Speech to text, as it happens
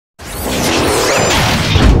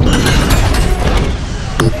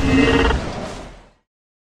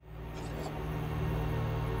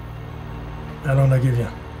How long did I give you?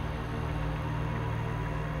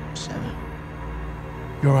 7.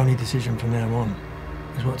 Your only decision from now on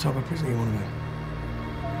is what type of prisoner you want to be.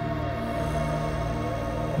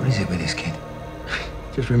 What is it with this kid?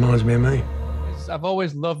 Just reminds me of me. I've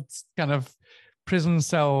always loved kind of prison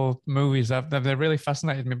cell movies. They're really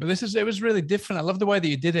fascinated me. But it was really different. I love the way that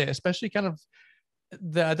you did it, especially kind of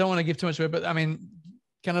I don't want to give too much away, but I mean,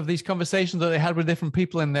 kind of these conversations that they had with different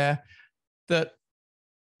people in there that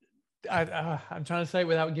I'm trying to say it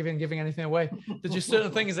without giving anything away. There's just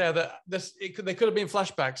certain things there that they could have been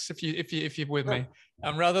flashbacks if you're with me,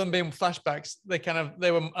 and rather than being flashbacks,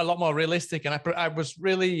 they were a lot more realistic, and I was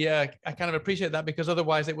really I kind of appreciate that, because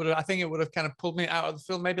otherwise it would have kind of pulled me out of the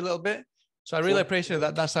film maybe a little bit. So I really appreciate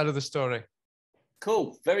that side of the story.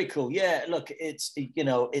 Cool, very cool. Yeah, look, it's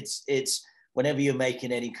whenever you're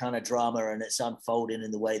making any kind of drama and it's unfolding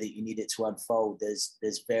in the way that you need it to unfold,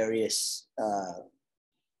 there's various.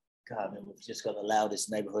 God, I mean, we've just got the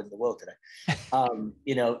loudest neighborhood in the world today.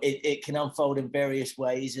 It can unfold in various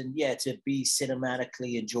ways, and yeah, to be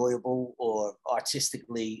cinematically enjoyable or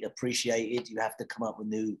artistically appreciated, you have to come up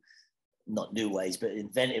with not new ways, but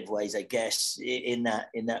inventive ways, I guess, in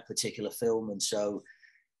that particular film. And so,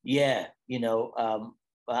 yeah,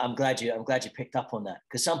 I'm glad you picked up on that,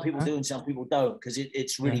 because some people do and some people don't, because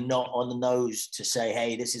it's really not on the nose to say,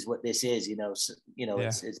 hey, this is what this is,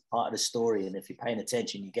 it's part of the story, and if you're paying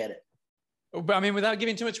attention, you get it. But I mean, without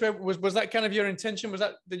giving too much away, was that kind of your intention?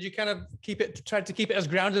 Did you kind of try to keep it as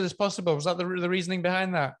grounded as possible? Was that the reasoning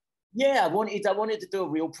behind that? Yeah, I wanted to do a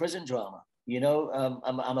real prison drama.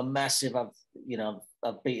 I'm a massive,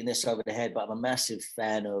 I've beaten this over the head, but I'm a massive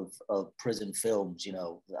fan of prison films.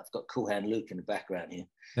 I've got Cool Hand Luke in the background here.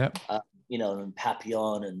 Yep. And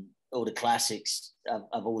Papillon and all the classics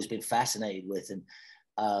I've always been fascinated with.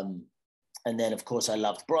 And then, of course, I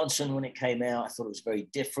loved Bronson when it came out. I thought it was very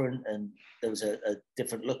different, and there was a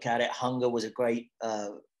different look at it. Hunger was a great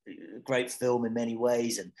film in many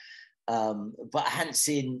ways, but I hadn't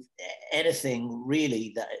seen anything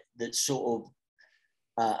really that sort of,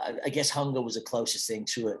 I guess Hunger was the closest thing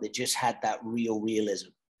to it, that just had that realism.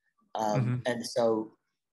 And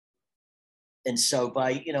so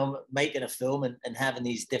by, making a film and having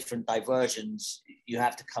these different diversions, you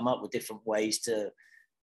have to come up with different ways to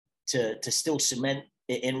still cement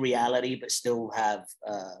it in reality, but still have,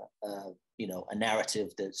 a narrative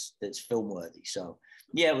that's film worthy. So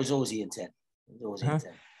yeah, it was always the intent.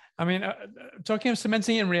 I mean, talking of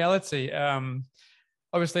cementing in reality,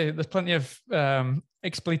 obviously there's plenty of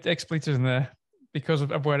expletives in there because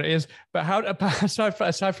of where it is. But how,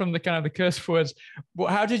 aside from the kind of the curse words,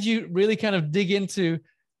 how did you really kind of dig into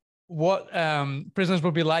what prisoners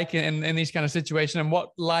would be like in these kind of situations, and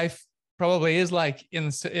what life probably is like in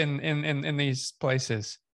these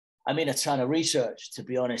places? I mean, a ton of research, to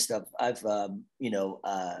be honest.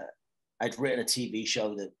 I'd written a TV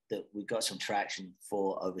show that we got some traction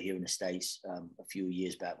for over here in the States a few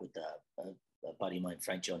years back with a buddy of mine,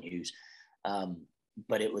 Frank John Hughes.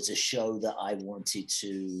 But it was a show that I wanted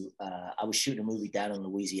to, I was shooting a movie down in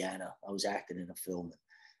Louisiana. I was acting in a film.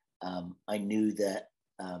 I knew that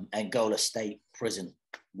Angola State Prison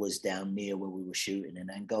was down near where we were shooting,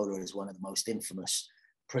 and Angola is one of the most infamous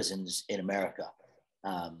prisons in America.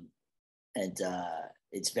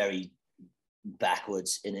 It's very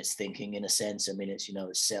backwards in its thinking, in a sense. I mean, it's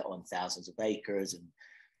set on thousands of acres, and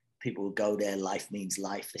people who go there, life means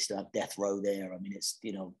life. They still have death row there. I mean, it's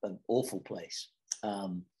an awful place.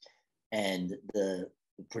 And the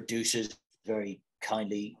producers very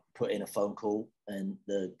kindly put in a phone call, and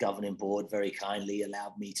the governing board very kindly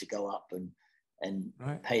allowed me to go up and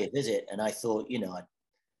pay a visit. And I thought,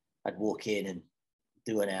 I'd walk in and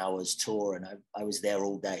do an hour's tour, and I was there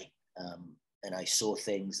all day. And I saw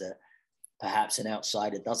things that perhaps an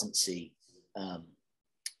outsider doesn't see.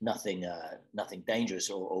 Nothing dangerous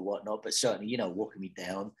or whatnot, but certainly, walking me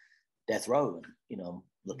down death row and,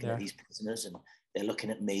 looking at these prisoners, and they're looking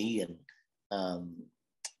at me, and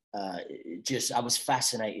I was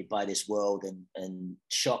fascinated by this world and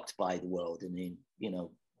shocked by the world. I mean,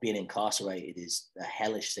 being incarcerated is a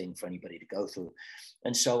hellish thing for anybody to go through.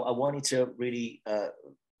 And so I wanted to really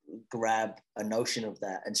grab a notion of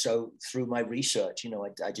that. And so through my research,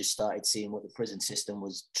 I just started seeing what the prison system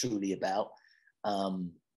was truly about.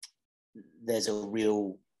 There's a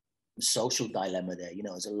real social dilemma there.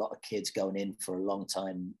 There's a lot of kids going in for a long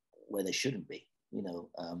time where they shouldn't be,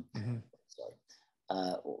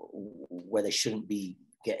 where they shouldn't be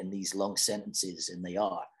getting these long sentences, and they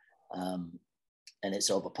are. and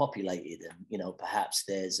it's overpopulated, and perhaps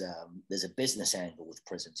there's a business angle with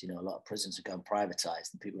prisons. A lot of prisons are going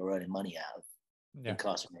privatized, and people are earning money out of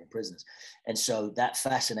incarcerated prisoners, and so that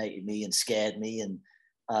fascinated me and scared me and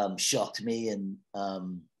shocked me, and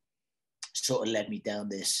sort of led me down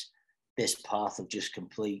this path of just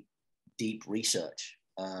complete deep research.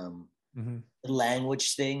 The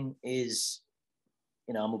language thing is,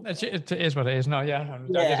 it is what it is. No, yeah.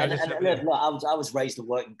 I was raised a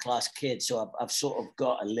working class kid, so I've sort of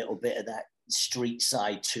got a little bit of that street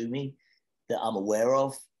side to me that I'm aware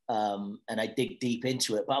of, and I dig deep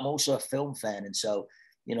into it. But I'm also a film fan, and so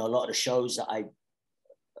a lot of the shows that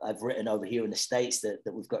I've written over here in the States that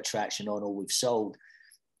we've got traction on or we've sold,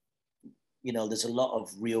 there's a lot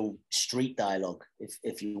of real street dialogue,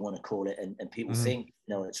 if you want to call it, and people think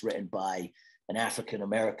it's written by an African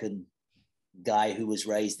American guy who was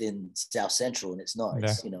raised in South Central, and it's not.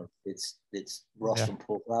 It's Ross from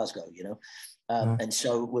Port Glasgow, and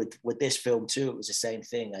so with this film too, it was the same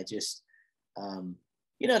thing. I just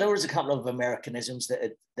there was a couple of Americanisms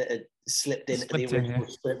that had slipped into the original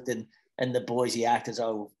script, and the Boise actors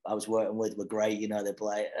I was working with were great. They'd be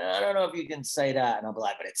like, I don't know if you can say that, and I'd be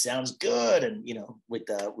like, but it sounds good, and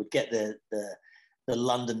would get the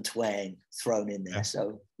London twang thrown in there,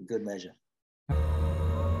 so good measure.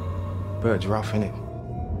 Bird's rough, innit?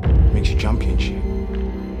 Makes you jumpy and shit.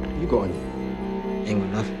 You got on you? Ain't got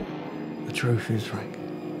nothing. The truth is, Frank,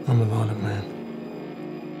 I'm a violent man.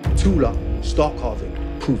 Tula, start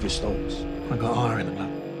carving, prove your stones. I got iron in the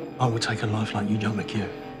blood. I would take a life like you, John McHugh.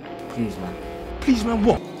 Please, man. Please, man,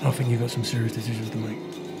 what? I think you've got some serious decisions to make.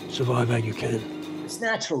 Survive how you can. It's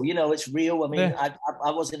natural, it's real. I mean, I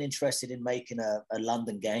wasn't interested in making a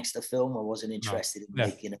London gangster film. I wasn't interested in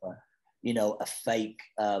making a fake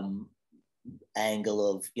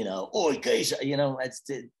angle of oh geez,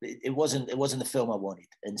 it wasn't the film I wanted.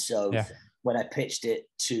 And so when I pitched it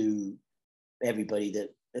to everybody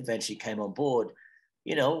that eventually came on board,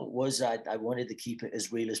 I wanted to keep it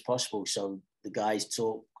as real as possible. So the guys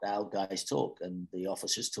talk how guys talk, and the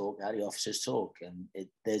officers talk how the officers talk, and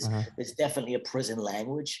there's definitely a prison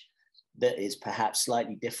language that is perhaps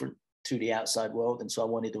slightly different to the outside world, and so I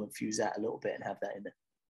wanted to infuse that a little bit and have that in there.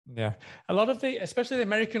 Yeah, a lot of especially the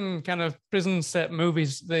American kind of prison set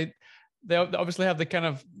movies, they obviously have the kind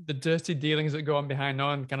of the dirty dealings that go on behind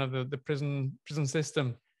on kind of the prison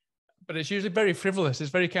system, but it's usually very frivolous. It's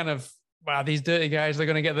very kind of, wow, these dirty guys, they're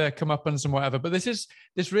going to get their comeuppance and whatever. But this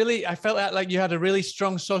really, I felt like you had a really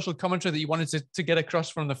strong social commentary that you wanted to get across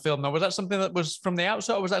from the film. Now, was that something that was from the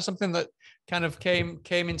outset, or was that something that kind of came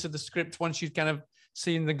into the script once you'd kind of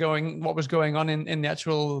seen what was going on in the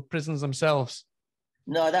actual prisons themselves?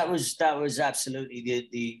 No, that was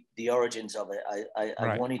absolutely the origins of it.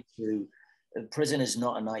 I wanted to. Prison is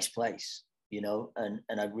not a nice place, and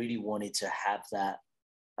I really wanted to have that.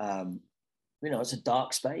 It's a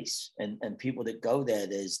dark space, and people that go there,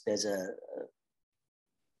 there's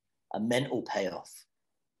a mental payoff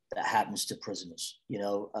that happens to prisoners.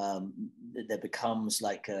 There becomes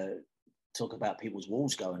like talk about people's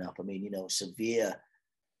walls going up. I mean,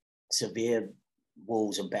 severe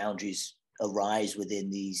walls and boundaries arise within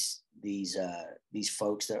these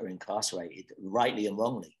folks that are incarcerated, rightly and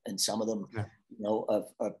wrongly, and some of them,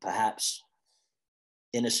 are perhaps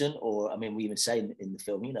innocent, or I mean, we even say in the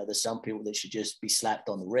film, there's some people that should just be slapped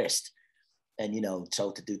on the wrist and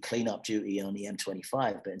told to do cleanup duty on the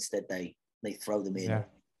M25, but instead they throw them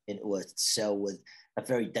into a cell with a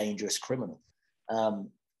very dangerous criminal.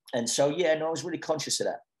 And so I was really conscious of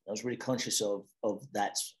that. I was really conscious of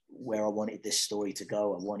that's where I wanted this story to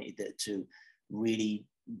go. I wanted it to really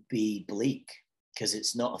be bleak, because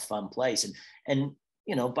it's not a fun place. And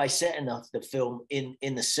by setting up the film in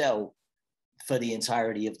the cell for the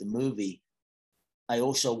entirety of the movie, I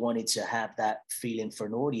also wanted to have that feeling for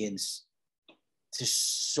an audience to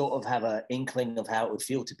sort of have an inkling of how it would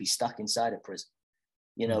feel to be stuck inside a prison,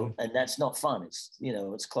 and that's not fun. It's,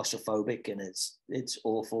 it's claustrophobic, and it's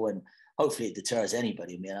awful, and hopefully it deters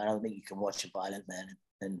anybody. I mean, I don't think you can watch a violent man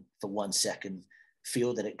and for 1 second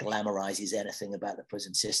feel that it glamorizes anything about the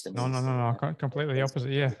prison system. No, completely the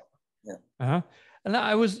opposite. Yeah. And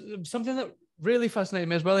that something that really fascinated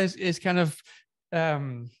me as well is kind of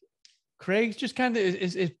Craig's just kind of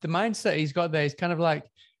is the mindset he's got there. He's kind of like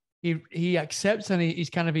he accepts, and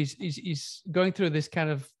he's kind of he's going through this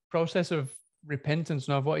kind of process of repentance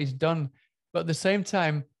of what he's done, but at the same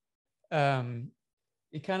time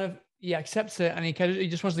he accepts it, and he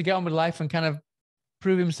just wants to get on with life and kind of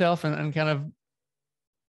prove himself and kind of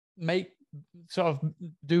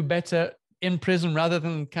do better in prison rather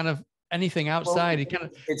than kind of anything outside. He kind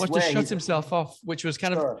of wants to shut himself off, which was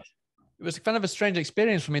kind of it was kind of a strange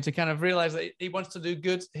experience for me to kind of realize that he wants to do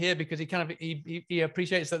good here because he kind of he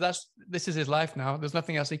appreciates that this is his life now. There's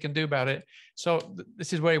nothing else he can do about it. So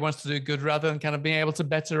this is where he wants to do good, rather than kind of being able to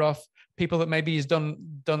better off people that maybe he's done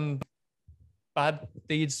bad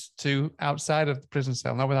deeds to outside of the prison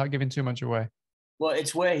cell, not without giving too much away. Well,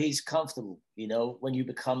 it's where he's comfortable. You know, when you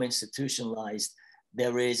become institutionalized,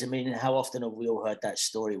 there is, I mean, how often have we all heard that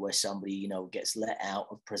story where somebody, you know, gets let out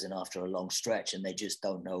of prison after a long stretch and they just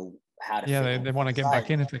don't know how to. Yeah, they want to get back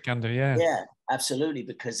in if they can do. Yeah. Yeah, absolutely.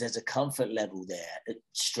 Because there's a comfort level there,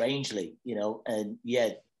 strangely, you know, and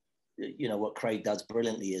yeah, you know, what Craig does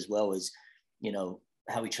brilliantly as well is, you know,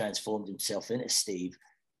 how he transformed himself into Steve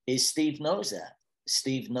is Steve knows that.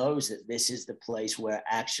 Steve knows that this is the place where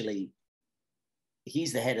actually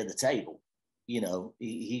he's the head of the table. You know,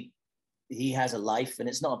 he has a life, and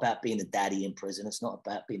it's not about being a daddy in prison. It's not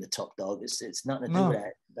about being the top dog. It's nothing to do with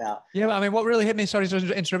that. About I mean, what really hit me, sorry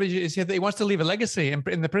to interrupt you, is that he wants to leave a legacy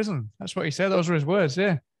in the prison. That's what he said. Those were his words.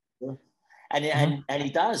 Yeah. And he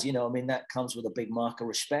does. You know, I mean, that comes with a big mark of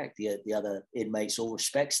respect. The other inmates all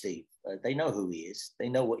respect Steve. They know who he is. They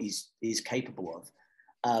know what he's capable of,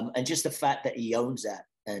 and just the fact that he owns that.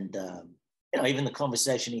 And you know, even the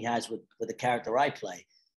conversation he has with the character I play,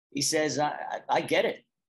 he says, "I get it.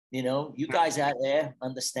 You know, you guys out there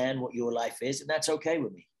understand what your life is, and that's okay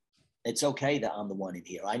with me. It's okay that I'm the one in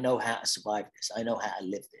here. I know how to survive this. I know how to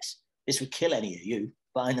live this. This would kill any of you,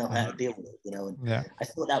 but I know how to deal with it, you know." And I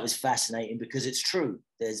thought that was fascinating because it's true.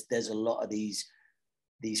 There's a lot of these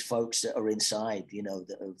folks that are inside, you know,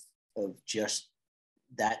 that of just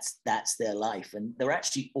that's their life, and they're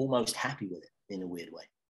actually almost happy with it in a weird way.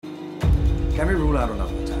 Can we rule out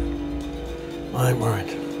another attack? I ain't worried.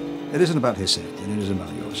 It isn't about his safety, and it isn't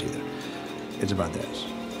about yours either. It's about theirs.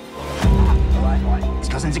 All right. This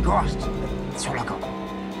cousin's a ghost. That's all I got.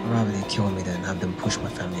 I'd rather they kill me than have them push my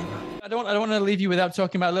family around. I don't want to leave you without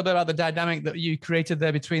talking about a little bit about the dynamic that you created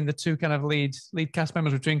there between the two kind of lead cast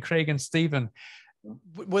members, between Craig and Stephen.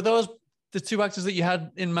 Were those the two actors that you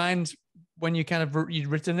had in mind when you kind of you'd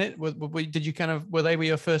written it? Did you kind of, were they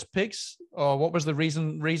your first picks, or what was the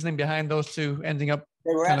reasoning behind those two ending up?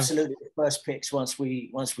 They were absolutely the first picks once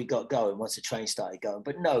we got going, once the train started going.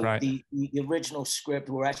 But no, the original script,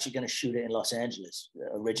 we were actually going to shoot it in Los Angeles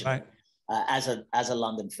originally, as a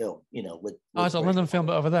London film, you know. It's a London film,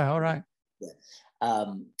 but over there, all right. Yeah,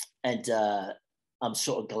 and I'm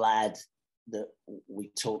sort of glad that we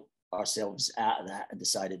took ourselves out of that and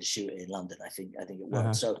decided to shoot it in London. I think it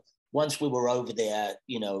worked. So once we were over there,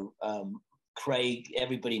 you know, Craig,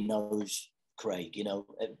 everybody knows Craig, you know,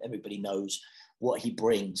 everybody knows what he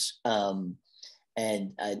brings. And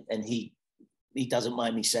he doesn't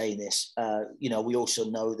mind me saying this. You know, we also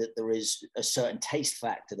know that there is a certain taste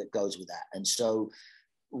factor that goes with that. And so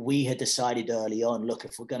we had decided early on, look,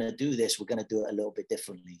 if we're going to do this, we're going to do it a little bit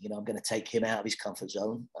differently. You know, I'm going to take him out of his comfort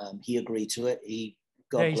zone. He agreed to it.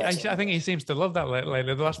 I think he seems to love that lately.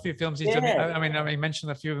 The last few films he's done, I mean, he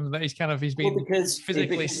mentioned a few of them that he's been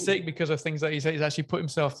physically sick because of things that he's actually put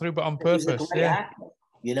himself through, but on purpose. Actor,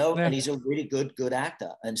 you know, and he's a really good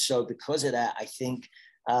actor. And so because of that, I think,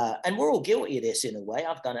 and we're all guilty of this in a way.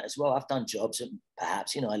 I've done it as well. I've done jobs that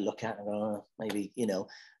perhaps, you know, I look at and go, oh, maybe, you know,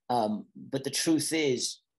 but the truth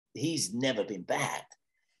is he's never been bad.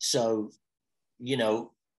 So, you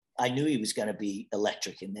know, I knew he was going to be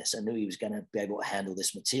electric in this. I knew he was going to be able to handle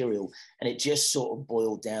this material. And it just sort of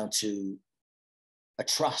boiled down to a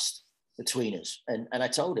trust between us. And I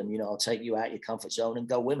told him, you know, I'll take you out of your comfort zone and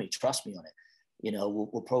go with me. Trust me on it. You know,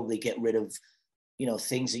 we'll probably get rid of, you know,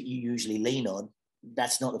 things that you usually lean on.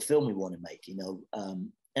 That's not the film we want to make, you know.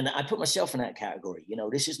 And I put myself in that category. You know,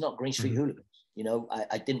 this is not Green Street Hooligans. You know,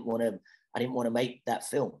 I didn't want to make that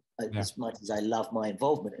film as much as I love my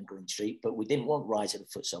involvement in Green Street, but we didn't want Rise of the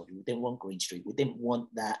Footsoldier. We didn't want Green Street. We didn't want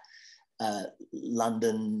that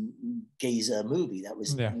London geezer movie. That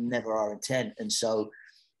was never our intent. And so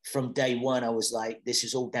from day one, I was like, this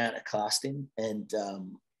is all down to casting. And,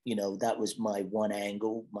 you know, that was my one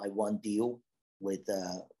angle, my one deal with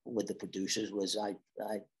the producers was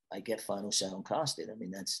I get final say on casting. I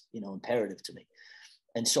mean, that's, you know, imperative to me.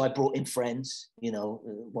 And so I brought in friends, you know,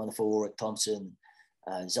 wonderful Ulrich Thompson,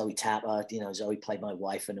 Zoe Tapper. You know, Zoe played my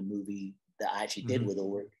wife in a movie that I actually did with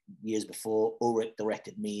Ulrich years before. Ulrich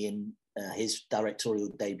directed me in his directorial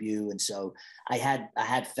debut. And so I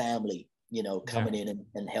had family, you know, coming in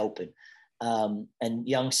and helping. And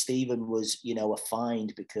young Stephen was, you know, a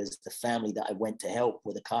find because the family that I went to help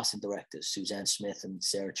were the casting directors, Suzanne Smith and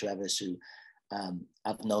Sarah Travis, who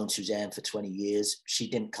I've known Suzanne for 20 years. She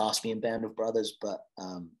didn't cast me in Band of Brothers, but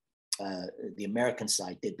the American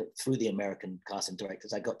side did, but through the American casting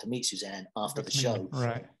directors, I got to meet Suzanne after the show.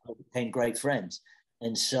 Right. We became great friends.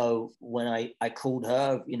 And so when I called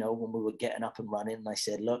her, you know, when we were getting up and running, and I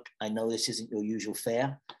said, look, I know this isn't your usual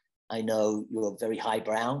fare. I know you're very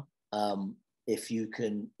highbrow. If you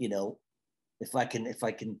can, you know, if I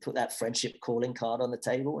can put that friendship calling card on the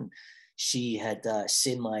table. And she had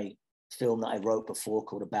seen my film that I wrote before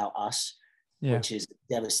called About Us, which is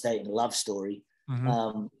a devastating love story.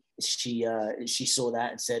 She saw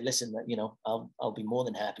that and said, listen, you know, I'll be more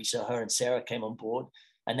than happy. So her and Sarah came on board,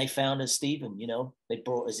 and they found us Stephen, you know, they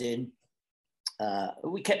brought us in.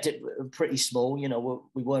 We kept it pretty small, you know,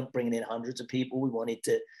 we weren't bringing in hundreds of people. We wanted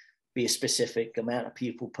to be a specific amount of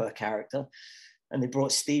people per character. And they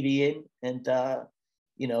brought Stevie in, and,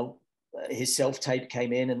 you know, his self-tape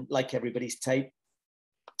came in, and like everybody's tape,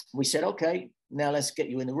 we said, okay, now let's get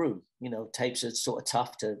you in the room. You know, tapes are sort of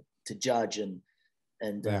tough to judge and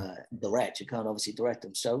direct. You can't obviously direct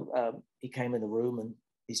them. So he came in the room, and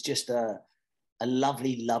he's just a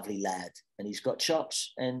lovely, lovely lad, and he's got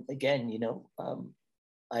chops. And again, you know,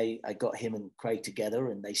 I got him and Craig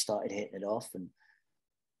together, and they started hitting it off. And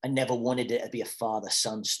I never wanted it to be a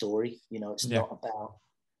father-son story. You know, it's not about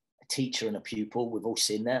a teacher and a pupil. We've all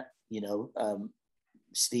seen that. You know,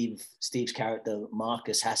 Steve's character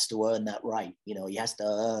Marcus has to earn that right. You know, he has to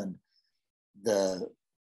earn the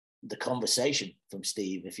conversation from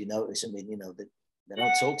Steve. If you notice, I mean, you know, they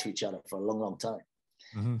don't talk to each other for a long, long time.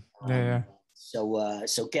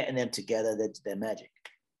 So getting them together, they're magic.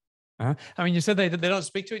 I mean, you said they don't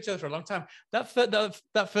speak to each other for a long time. That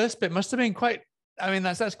first bit must have been quite. I mean,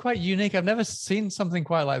 that's quite unique. I've never seen something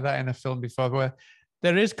quite like that in a film before, where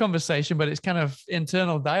there is conversation, but it's kind of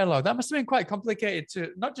internal dialogue. That must have been quite complicated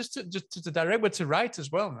to not just to direct, but to write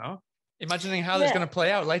as well. No, imagining how that's going to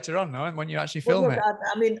play out later on, no, and when you actually film it.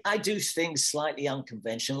 I mean, I do things slightly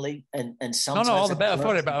unconventionally, and sometimes all the better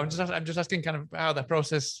for it. But I'm just asking kind of how the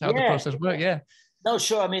process works. Yeah. No,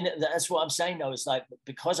 sure. I mean, that's what I'm saying though. It's like,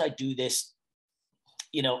 because I do this,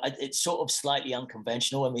 you know, it's sort of slightly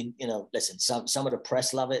unconventional. I mean, you know, listen, some of the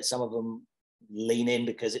press love it. Some of them lean in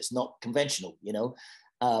because it's not conventional, you know.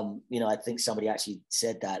 You know, I think somebody actually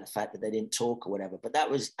said that, the fact that they didn't talk or whatever, but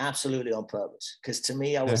that was absolutely on purpose. Because to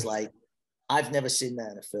me, I was like, I've never seen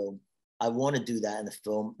that in a film. I want to do that in the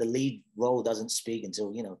film. The lead role doesn't speak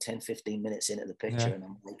until, you know, 10, 15 minutes into the picture. And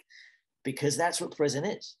I'm like, because that's what prison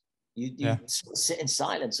is. You sit in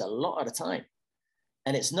silence a lot of the time.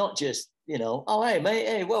 And it's not just, you know, oh, hey, mate,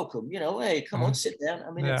 hey, welcome, you know, hey, come on, sit down.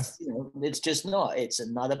 I mean, it's, you know, it's just not. It's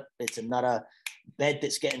another bed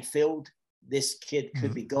that's getting filled. This kid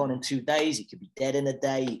could be gone in 2 days. He could be dead in a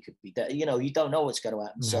day. He could be dead. You know, you don't know what's going to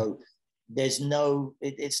happen. So there's no,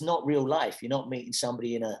 it's not real life. You're not meeting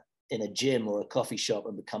somebody in a gym or a coffee shop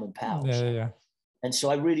and becoming pals. And so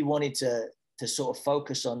I really wanted to sort of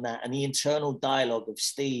focus on that. And the internal dialogue of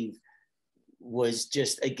Steve was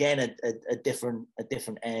just, again, a different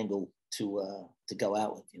angle to go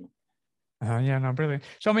out with, you know. Yeah, no, brilliant.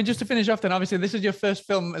 So, I mean, just to finish off then, obviously this is your first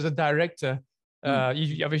film as a director.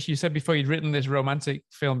 You said before you'd written this romantic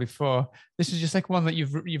film before. This is your second one that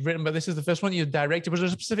you've written, but this is the first one you've directed. Was there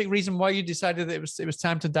a specific reason why you decided that it was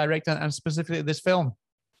time to direct and specifically this film?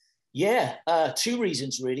 Yeah, two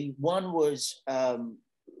reasons really. One was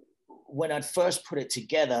when I'd first put it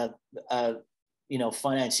together, you know,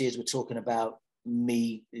 financiers were talking about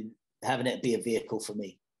me having it be a vehicle for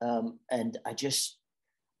me. And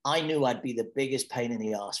I knew I'd be the biggest pain in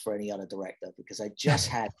the ass for any other director, because I just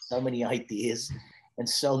had so many ideas and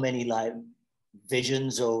so many like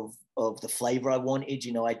visions of the flavor I wanted.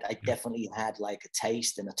 You know, I definitely had like a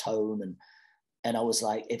taste and a tone, and I was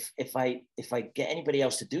like, if I get anybody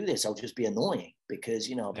else to do this, I'll just be annoying, because,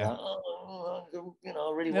 you know, I'll be like, oh, you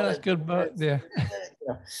know, I really want that's good, but yeah.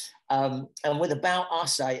 You know? And with About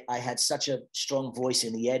Us, I had such a strong voice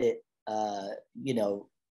in the edit, you know,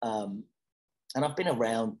 and I've been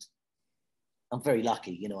around, I'm very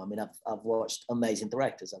lucky, you know, I mean, I've watched amazing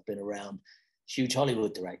directors. I've been around huge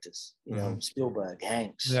Hollywood directors, you know, Spielberg,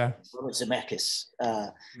 Hanks, Robert Zemeckis,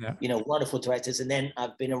 you know, wonderful directors. And then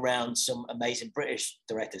I've been around some amazing British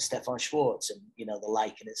directors, Stefan Schwartz and, you know, the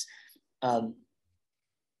like. And it's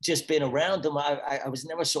just been around them. I was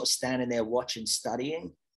never sort of standing there watching,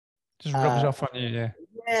 studying. Just rubs off on you, yeah.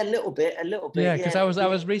 Yeah, a little bit. Yeah, because I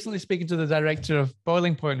was recently speaking to the director of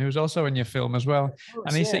Boiling Point, who's also in your film as well,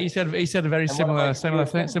 and he said a very similar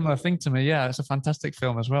thing to me. Yeah, it's a fantastic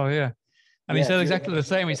film as well. Yeah, and he said exactly the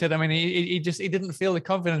same. He said, I mean, he didn't feel the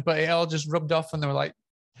confidence, but it all just rubbed off, and they were like,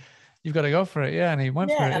 "You've got to go for it." Yeah, and he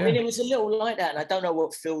went for it. I mean, it was a little like that, and I don't know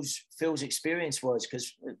what Phil's experience was,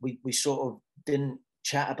 because we sort of didn't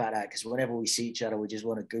chat about that, because whenever we see each other, we just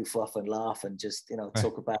want to goof off and laugh and just, you know,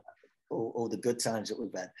 talk about all the good times that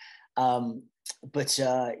we've had. But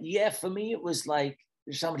yeah, for me, it was like,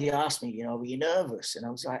 somebody asked me, you know, were you nervous? And I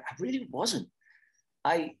was like, I really wasn't.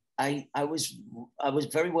 I was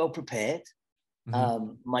very well prepared.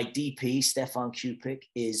 My DP, Stefan Kupik,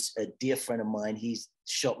 is a dear friend of mine. He's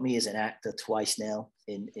shot me as an actor twice now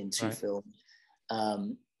in two films.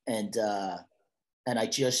 And I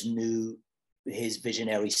just knew his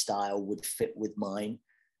visionary style would fit with mine.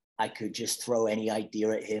 I could just throw any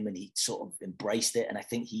idea at him and he sort of embraced it. And I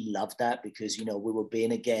think he loved that because, you know, we were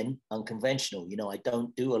being, again, unconventional. You know, I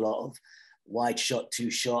don't do a lot of wide shot,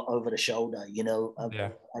 two shot, over the shoulder, you know.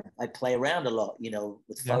 I play around a lot, you know,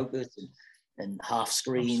 with focus and half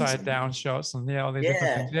screens. Upside down shots and all these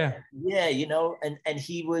different things. Yeah, you know, and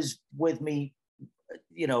he was with me,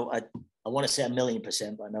 you know, I want to say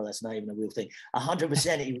 1,000,000%, but I know that's not even a real thing.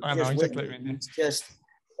 100%. He was just with me. It's just,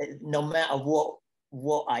 no matter what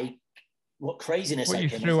craziness what I you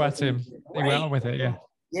threw at him, he went on with it.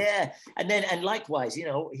 Yeah. And likewise, you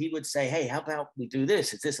know, he would say, hey, how about we do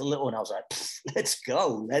this? Is this a little? And I was like, let's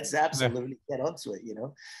go. Let's absolutely get onto it, you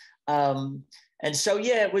know? And so,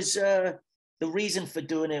 yeah, it was, the reason for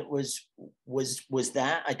doing it was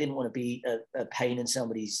that I didn't want to be a pain in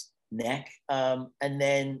somebody's neck. And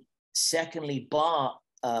then secondly, Bart,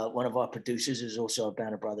 one of our producers, is also a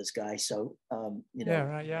Banner Brothers guy. So, you know,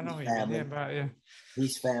 I know who you mean about,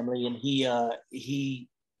 his family, and he,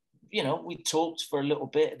 you know, we talked for a little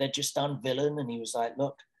bit. They'd just done Villain, and he was like,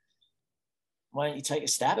 look, why don't you take a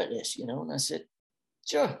stab at this, you know? And I said,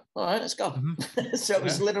 sure, all right, let's go. So it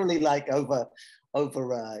was literally like over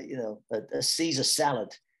you know, a Caesar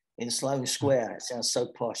salad in Sloane Square. It sounds so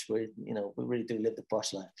posh, but, you know, we really do live the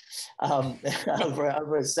posh life.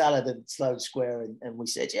 Over a salad in Sloane Square, and we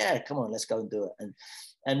said, yeah, come on, let's go and do it.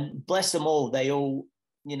 And bless them all, they all,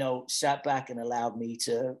 you know, sat back and allowed me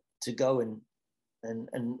to go and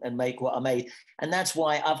make what I made. And that's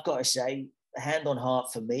why I've got to say, hand on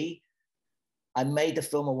heart, for me, I made the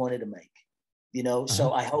film I wanted to make. You know,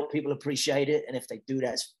 so I hope people appreciate it. And if they do,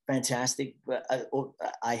 that's fantastic. But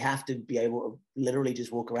I have to be able to literally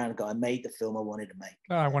just walk around and go, I made the film I wanted to make.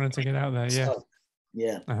 Oh, I wanted to get out there, yeah. So,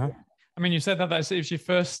 yeah. I mean, you said that it was your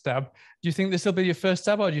first stab. Do you think this will be your first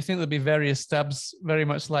stab, or do you think there'll be various stabs, very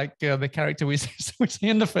much like the character we see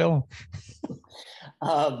in the film?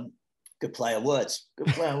 Good play of words.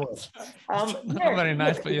 Not very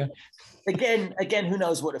nice, but yeah. Again, who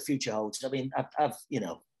knows what the future holds? I mean, I've you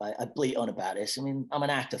know, I bleat on about this. I mean, I'm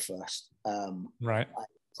an actor first. Right. I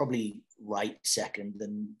probably write second,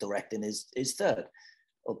 and directing is third,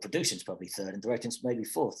 or producing's probably third, and directing's maybe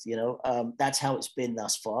fourth. You know, that's how it's been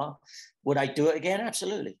thus far. Would I do it again?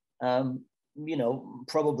 Absolutely. You know,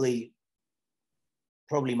 probably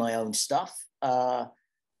my own stuff.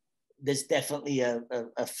 There's definitely a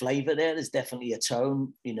flavor there. There's definitely a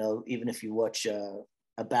tone. You know, even if you watch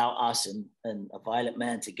About Us and A Violent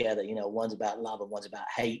Man together, you know, one's about love and one's about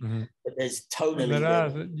hate. But there's tonally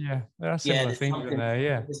there are similar things in there.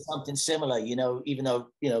 Yeah, there's something similar. You know, even though,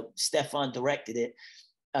 you know, Stefan directed it,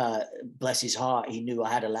 bless his heart, he knew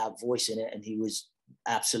I had a loud voice in it, and he was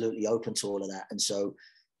absolutely open to all of that. And so,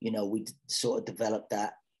 you know, we sort of developed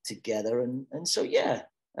that together, and so yeah.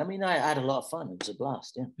 I mean, I had a lot of fun. It was a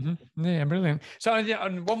blast. Yeah. Yeah, brilliant. So, yeah,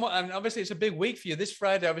 and one more, and obviously it's a big week for you. This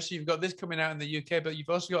Friday, obviously you've got this coming out in the UK, but you've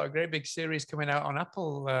also got a great big series coming out on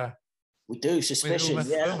Apple. We do. Suspicion.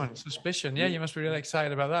 Suspicion. Yeah, you must be really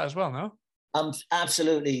excited about that as well, no? I'm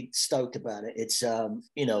absolutely stoked about it. It's,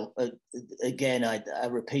 you know, again, I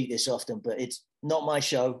repeat this often, but it's not my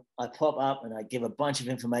show. I pop up and I give a bunch of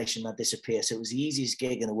information and I disappear. So it was the easiest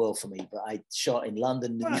gig in the world for me, but I shot in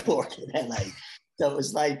London, New York, and LA. So it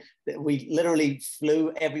was like we literally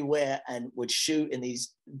flew everywhere and would shoot in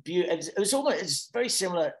these beautiful. It's very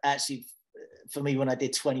similar actually for me when I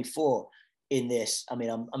did 24 in this. I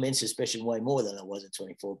mean, I'm in Suspicion way more than I was in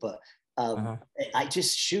 24, but I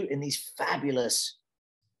just shoot in these fabulous,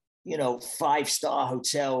 you know, 5-star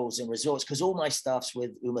hotels and resorts, because all my stuff's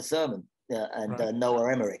with Uma Thurman and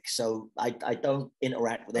Noah Emmerich. So I don't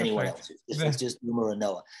interact with anyone else. It's just Uma and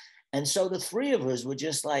Noah. And so the three of us were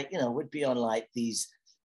just like, you know, we'd be on like these,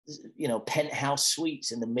 you know, penthouse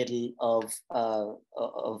suites in the middle of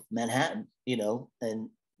Manhattan, you know, and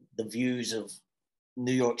the views of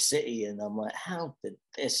New York City. And I'm like, how did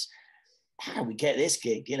we get this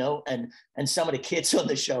gig, you know? And some of the kids on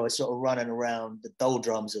the show are sort of running around the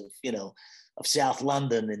doldrums of, you know, of South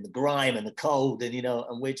London and the grime and the cold, and, you know,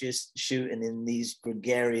 and we're just shooting in these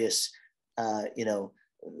gregarious, you know,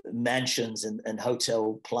 mansions and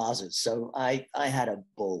hotel plazas. So I had a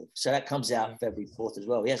ball. So that comes out February 4th as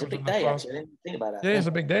well. Yeah, it's a big day, actually. I didn't think about that. Yeah, it's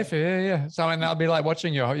a big day for you. Yeah. So I mean, that'll be like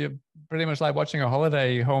watching you pretty much like watching a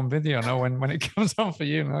holiday home video, no, when it comes on for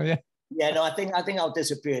you, no, yeah. Yeah, no, I think I'll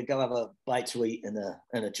disappear, go have a bite to eat and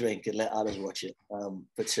a drink and let others watch it.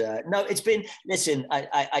 But no, it's been, listen,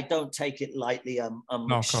 I don't take it lightly. I'm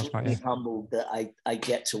no, of course not, yeah. humbled that I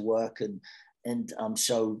get to work, and I'm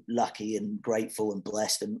so lucky and grateful and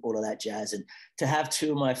blessed and all of that jazz. And to have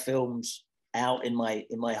 2 of my films out in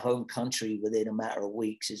my home country within a matter of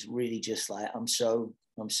weeks is really just like, I'm so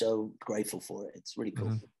grateful for it. It's really cool.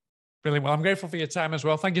 Mm-hmm. Brilliant. Well, I'm grateful for your time as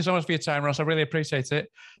well. Thank you so much for your time, Ross. I really appreciate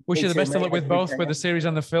it. Wish you the best of luck with both, with the series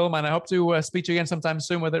and the film. And I hope to speak to you again sometime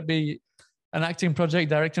soon, whether it be an acting project,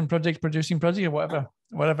 directing project, producing project, or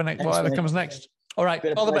whatever comes next. All right.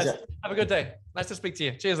 All the best. Have a good day. Nice to speak to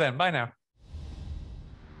you. Cheers then. Bye now.